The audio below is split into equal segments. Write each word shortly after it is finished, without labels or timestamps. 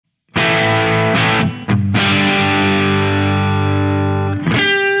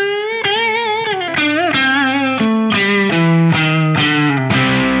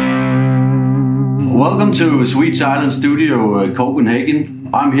Welcome to Sweet Silence Studio, Copenhagen.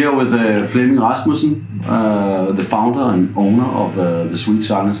 I'm here with Flemming Rasmussen, the founder and owner of the Sweet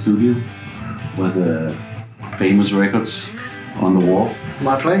Silence Studio, with famous records on the wall.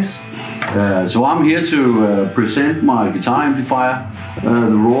 My place. So I'm here to present my guitar amplifier,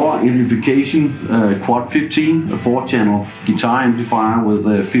 the Raw Amplification Quad 15, a 4-channel guitar amplifier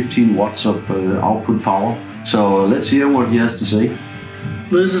with 15 watts of output power. So let's hear what he has to say.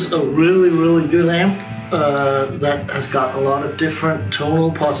 This is a really good amp that has got a lot of different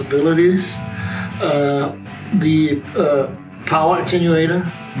tonal possibilities. The power attenuator,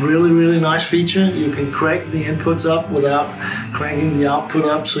 really nice feature. You can crank the inputs up without cranking the output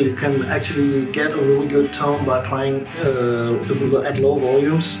up, so you can actually get a really good tone by playing at low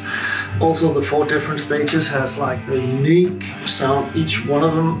volumes. Also, the 4 different stages has like a unique sound, each one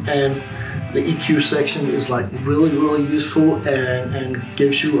of them, and the EQ section is like really useful and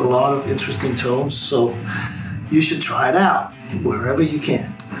gives you a lot of interesting tones. So you should try it out wherever you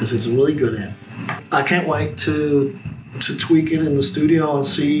can, because it's a really good amp. I can't wait to tweak it in the studio and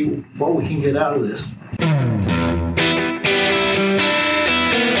see what we can get out of this.